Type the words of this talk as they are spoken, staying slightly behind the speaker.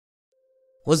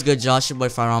What's good, Josh? Your boy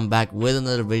Fiaron back with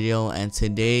another video, and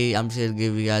today I'm just gonna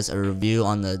give you guys a review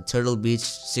on the Turtle Beach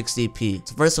 60p.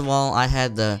 So first of all, I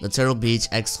had the Turtle Beach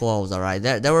X12s. Alright,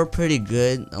 they were pretty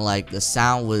good. Like the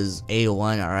sound was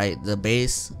A1. Alright, the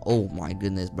bass, oh my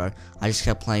goodness, bro. I just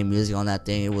kept playing music on that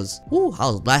thing. It was, whoo, I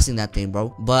was blasting that thing,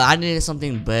 bro. But I needed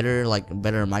something better, like a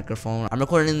better microphone. I'm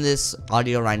recording this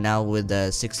audio right now with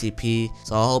the 60p,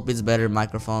 so I hope it's better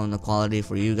microphone quality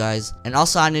for you guys. And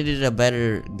also I needed a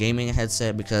better gaming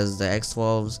headset because the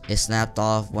X12s, it snapped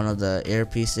off one of the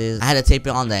earpieces. I had to tape it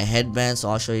on the headband, so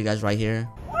I'll show you guys right here.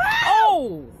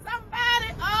 Oh,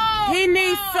 somebody! Oh, he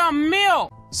needs some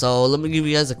milk. So let me give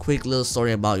you guys a quick little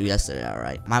story about yesterday.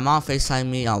 Alright, my mom FaceTimed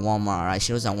me on Walmart. Alright,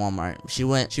 she was at Walmart. She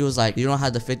was like, you don't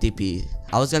have the 50p.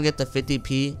 I was gonna get the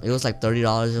 50p. It was like $30. It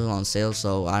was on sale,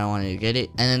 so I don't want to get it.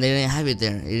 And then they didn't have it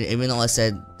there, even though I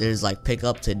said there's like pick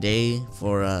up today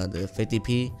for the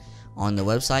 50p on the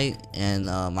website, and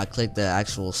I clicked the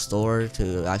actual store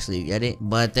to actually get it,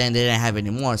 but then they didn't have it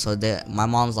anymore. So my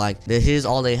mom's like, here's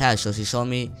all they had. So she showed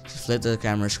me, she flipped the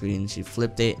camera screen, she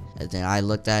flipped it, and then I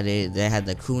looked at it. They had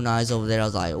the kunais over there. I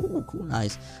was like, oh,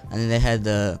 kunais. And then they had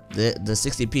the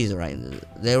 60p's. Right,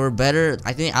 they were better.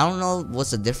 I don't know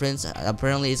what's the difference.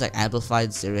 Apparently it's like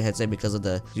amplified stereo headset because of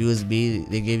the USB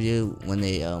they give you when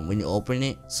you open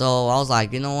it. So I was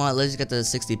like, you know what, let's just get the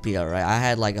 60p. Alright, I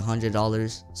had like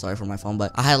 $100, sorry for my phone,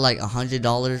 but I had like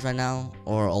 $100 right now,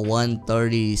 or a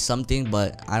 130 something,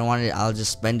 but I'll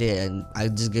just spend it, and I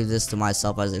just give this to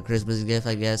myself as a Christmas gift,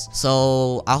 I guess.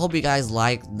 So I hope you guys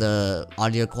like the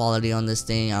audio quality on this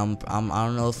thing. I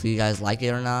don't know if you guys like it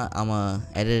or not. I'm gonna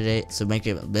edit it to make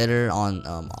it better on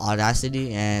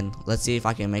Audacity, and let's see if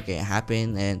I can make it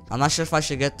happen. And I'm not sure if I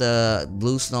should get the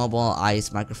Blue Snowball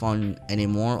Ice microphone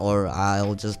anymore, or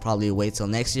I'll just probably wait till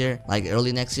next year, like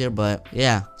early next year. But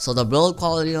yeah, so the build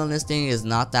quality on this thing is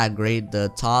not that great.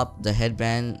 The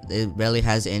headband, it barely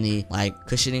has any like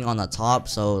cushioning on the top,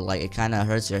 so like it kind of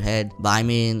hurts your head. But I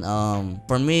mean,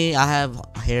 for me, I have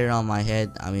hair on my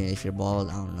head. I mean, if you're bald,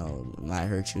 I don't know, it might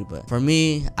hurt you, but for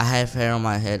me, I have hair on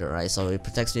my head, alright, so it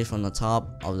protects me from the top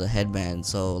of the headband.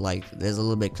 So like there's a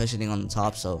little bit cushioning on the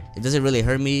top, so it doesn't really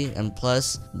hurt me. And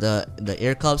plus the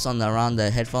ear cups around the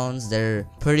headphones, they're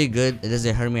pretty good. It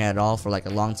doesn't hurt me at all for like a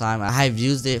long time. I have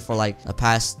used it for like the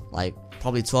past like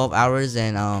probably 12 hours,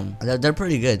 and they're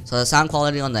pretty good. So the sound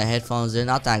quality on the headphones, they're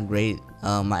not that great.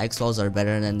 My X12s are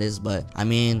better than this, but I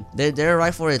mean, they're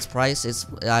right for its price.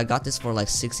 I got this for like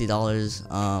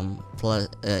 $60 plus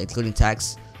including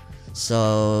tax.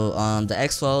 So the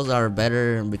X12s are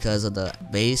better because of the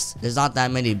bass. There's not that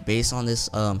many bass on this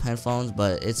headphones,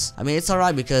 but it's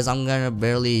alright because I'm gonna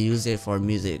barely use it for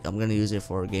music. I'm gonna use it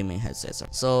for gaming headsets.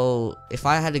 So if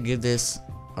I had to give this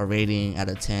a rating out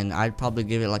of 10, I'd probably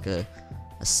give it like a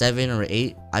 7 or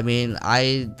 8. I mean,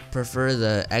 I prefer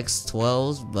the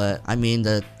X12s, but I mean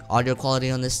the audio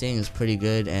quality on this thing is pretty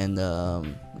good, and the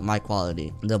mic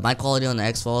quality on the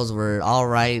X12s were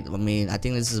alright. I mean, I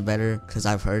think this is better because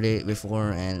I've heard it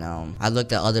before, and I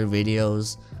looked at other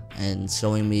videos and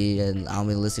showing me, and I've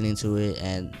been listening to it,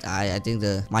 and I think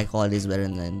the mic quality is better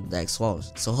than the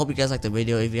X12s. So hope you guys like the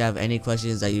video. If you have any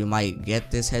questions that you might get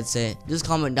this headset, just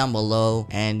comment down below,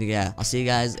 and yeah, I'll see you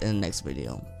guys in the next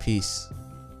video. Peace.